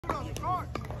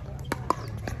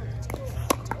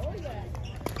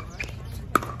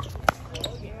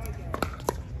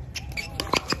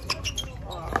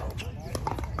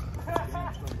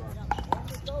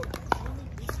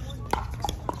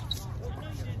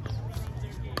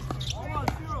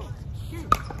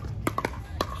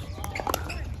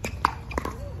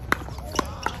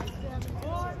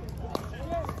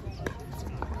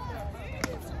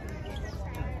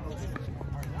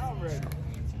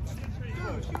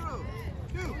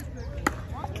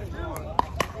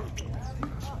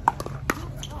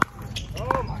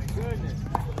Oh my goodness.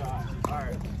 All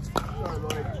right. Sorry,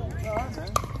 Lloyd. All right,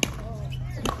 man.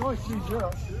 It's only 3-0.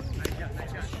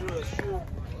 Sure.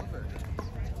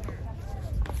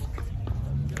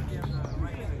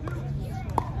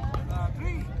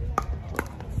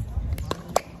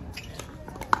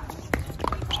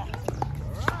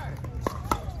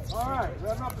 All right, we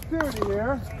have an opportunity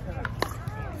here.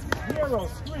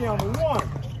 Heroes 3 on the 1.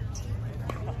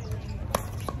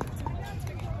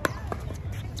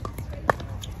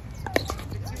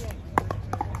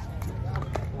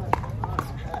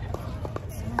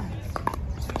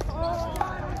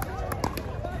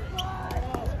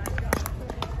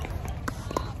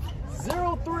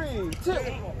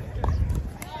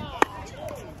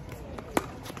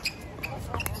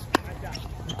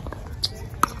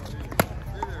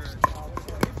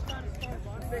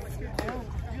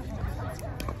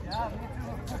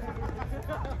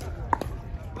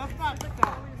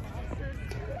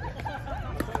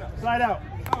 Slide out.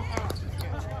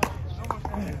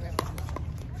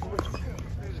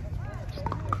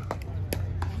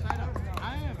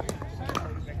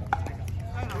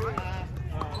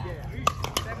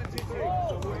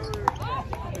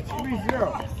 It's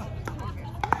 3-0.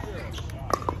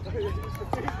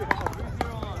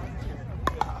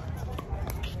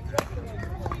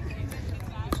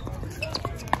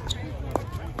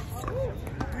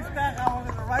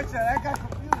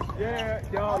 Yeah,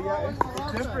 it's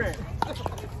different.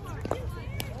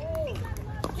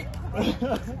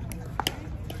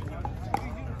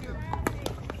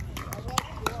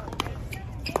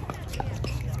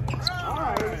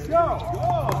 Alright, let's go.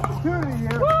 Opportunity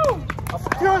here. Woo!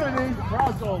 Opportunity. The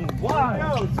crowd's going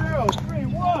wild. 0, 3,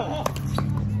 1.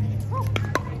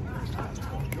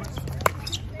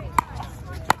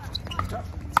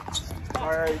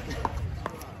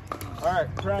 All right,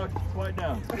 crowd, quiet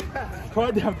down.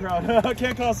 Quiet down, crowd. I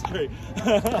can't concentrate.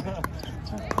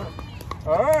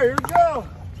 All right, here we go.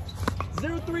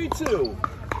 0-3-2.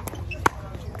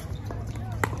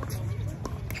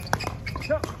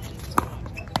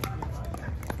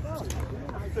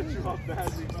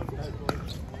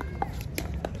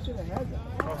 Should have had that.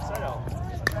 Oh, set out.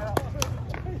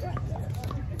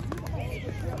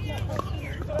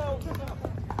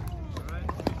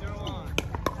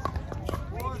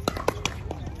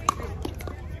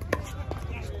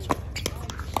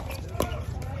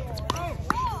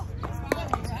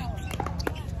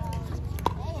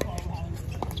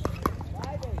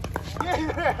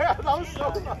 Yeah, that was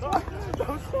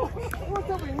so what's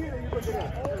over here that you're looking at?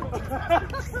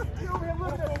 You're over here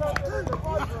looking at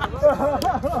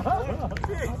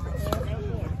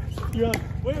yeah,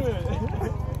 wait a minute.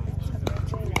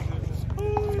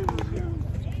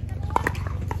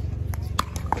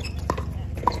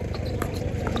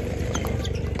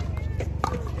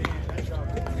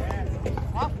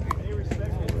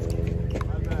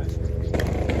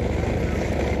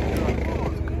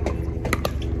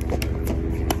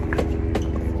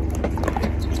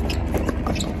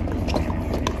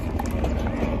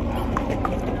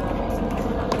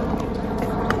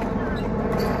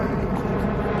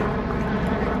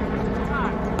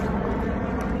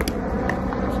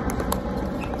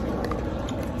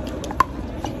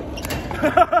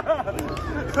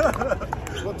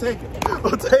 We'll take it.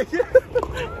 We'll take it.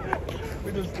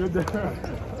 We just stood there.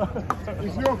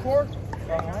 Is 0-4? Or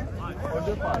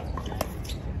 0-5?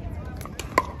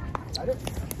 I didn't.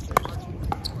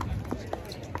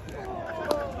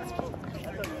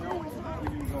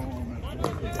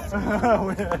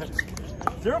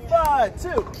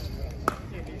 0-5-2.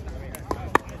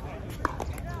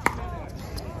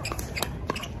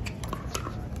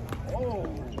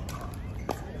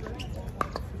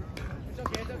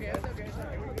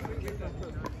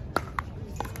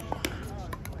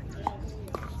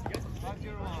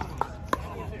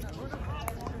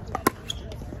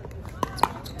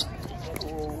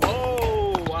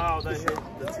 That hit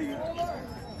the tee.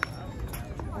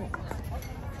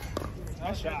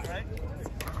 Nice shot, right?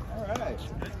 All right.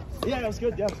 Yeah, that was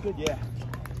good. That was good. Yeah,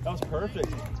 that was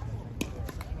perfect.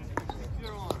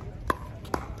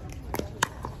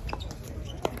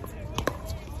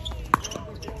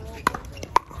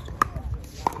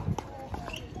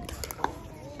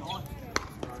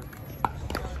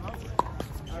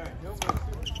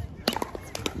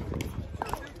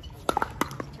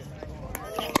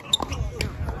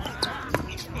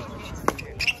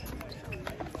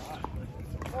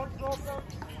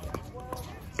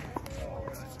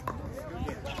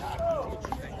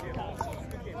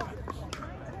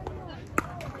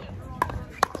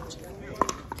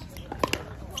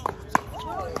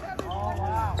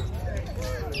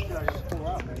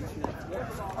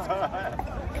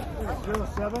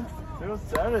 0-7?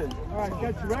 0-7. All right, got you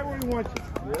right where we want you.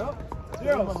 Yep.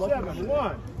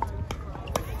 0-7-1.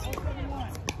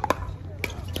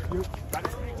 You.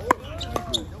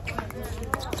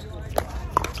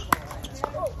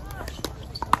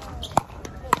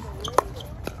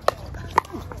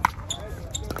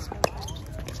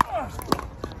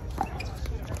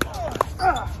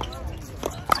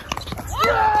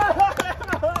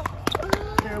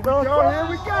 Here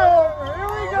we go.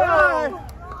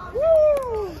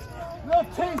 Woo! Little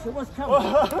taste of what's coming.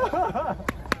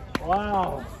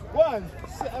 Wow.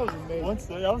 That was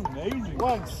amazing. That was amazing.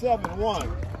 1-7-1.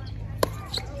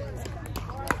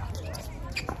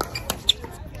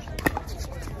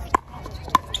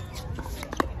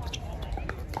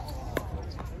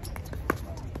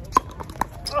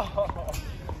 Oh.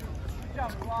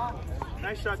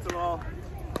 Nice shot, Talal.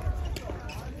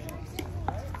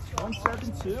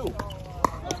 1-7-2.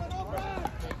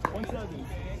 1-7.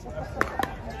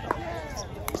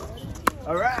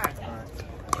 All right.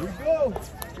 Here we go.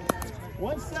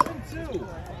 1-7-2.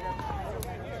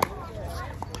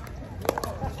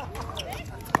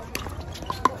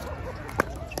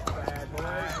 Bad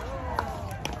boy.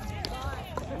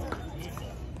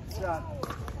 Shot.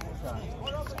 Shot.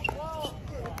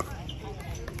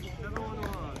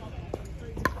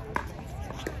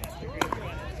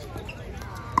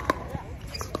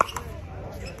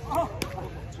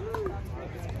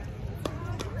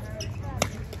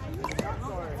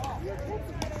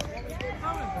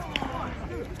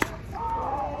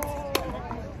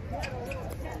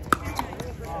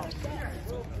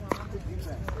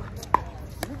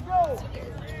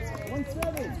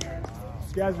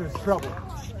 These guys are in trouble.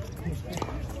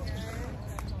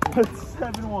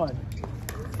 1-7-1.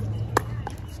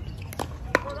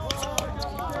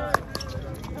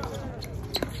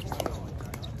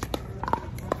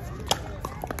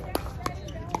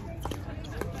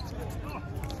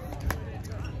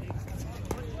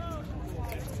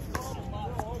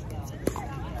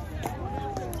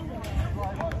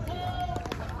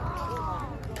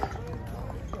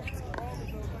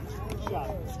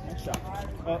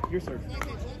 Your serve.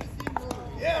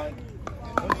 Yeah.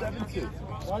 1-7-2.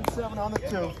 1-7 on the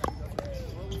 2.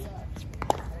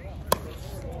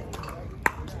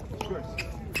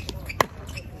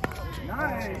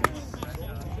 Nice.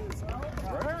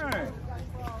 Right.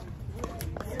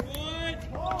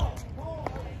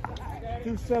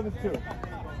 2-7-2.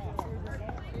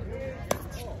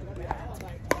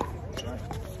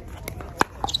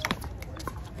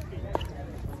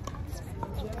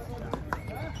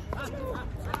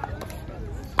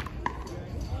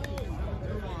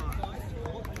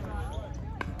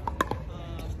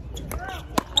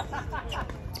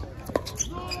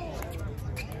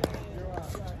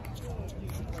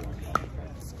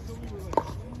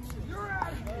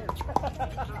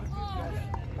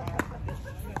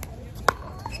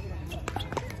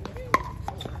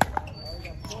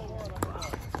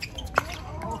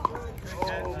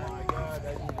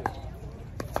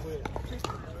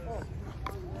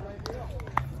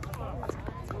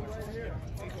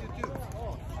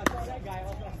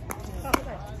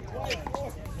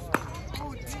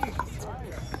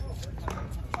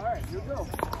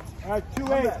 All right,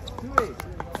 2-8. 2-8.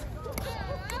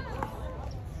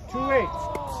 2-8.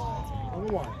 On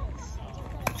the 1.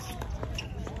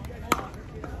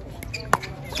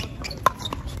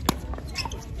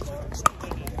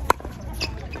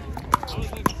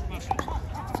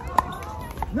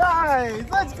 Nice!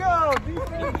 Let's go!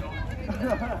 Defense!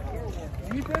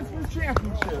 Defense for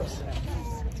championships.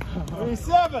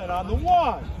 3-7 on the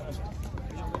 1.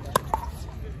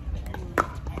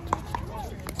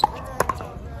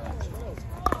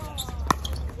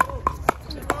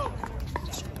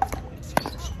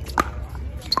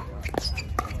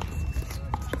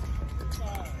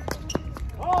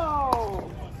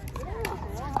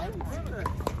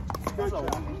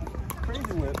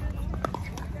 Crazy whip.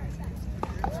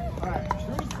 All right,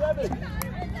 3-7-2.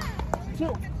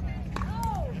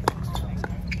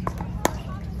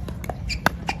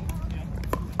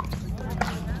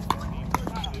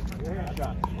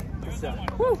 Shot. Good stuff.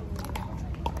 Woo!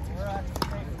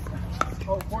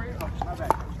 Oh, 4-8. Oh, my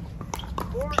bad.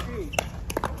 4-8.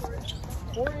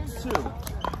 4-8-2.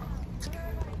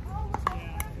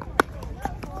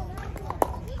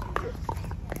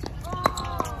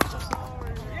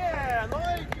 Yeah,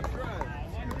 Lloyd.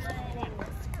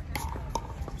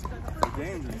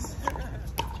 Dangerous.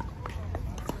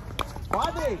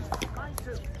 5-8.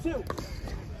 2.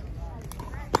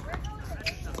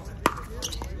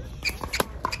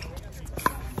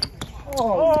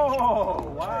 Oh,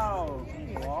 wow.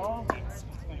 Wall.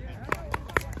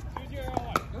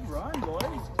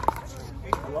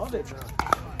 Hold it.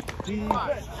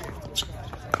 Defense.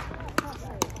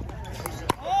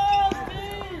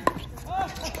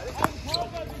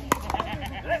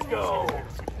 Let's go.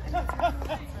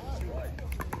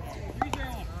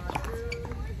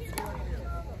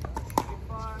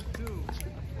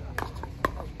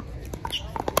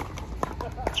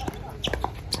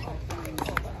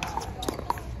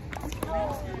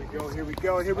 Here we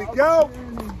go, here we go.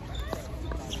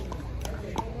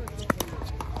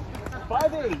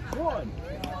 5-8-1.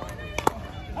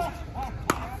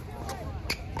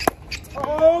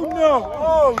 Oh no!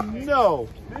 Oh no!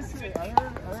 This is it. I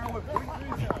heard what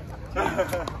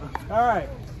 3-3 All right.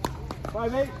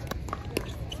 5-8.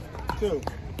 2.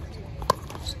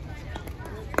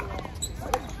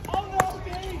 Oh no,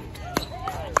 Dave!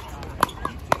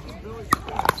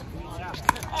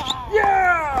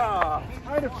 Yeah!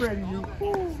 I'm afraid of you.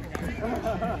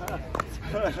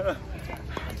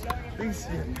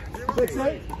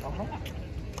 6-8.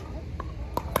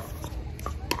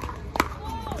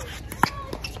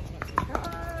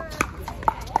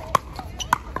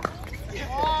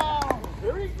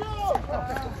 Here we go!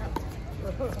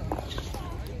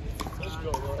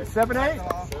 7-8.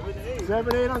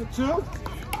 7-8 on the 2.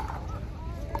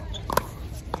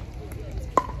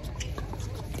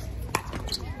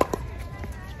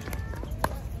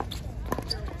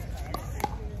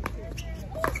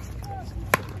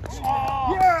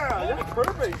 Yeah, that's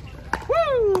perfect.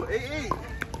 Woo! 8-8.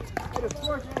 It is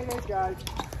 14-8, guys.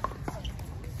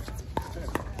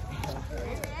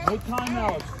 No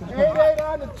timeouts. 8-8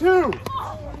 on the 2.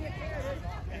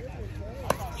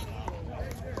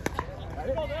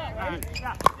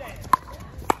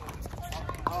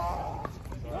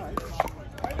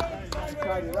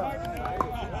 Tied it up.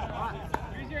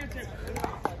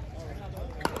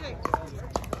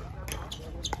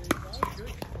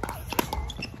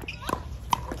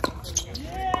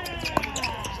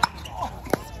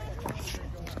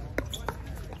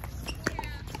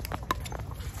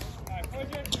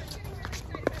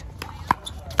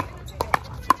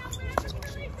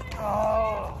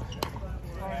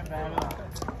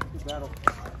 Good battle.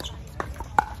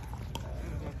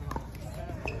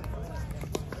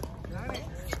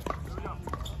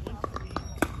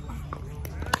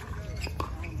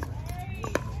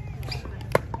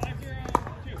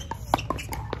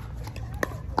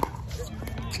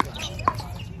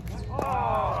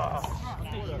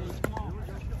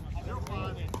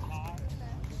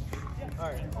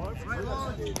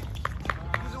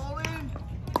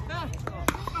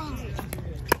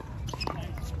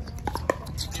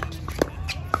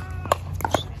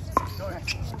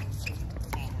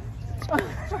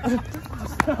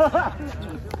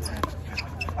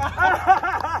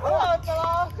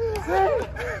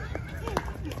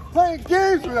 Playing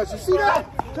games with us, you see that?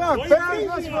 Come on, bang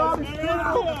us for all these people.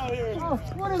 Oh,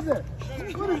 what is it?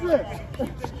 What is this?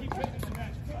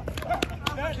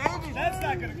 That's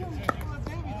not going to continue.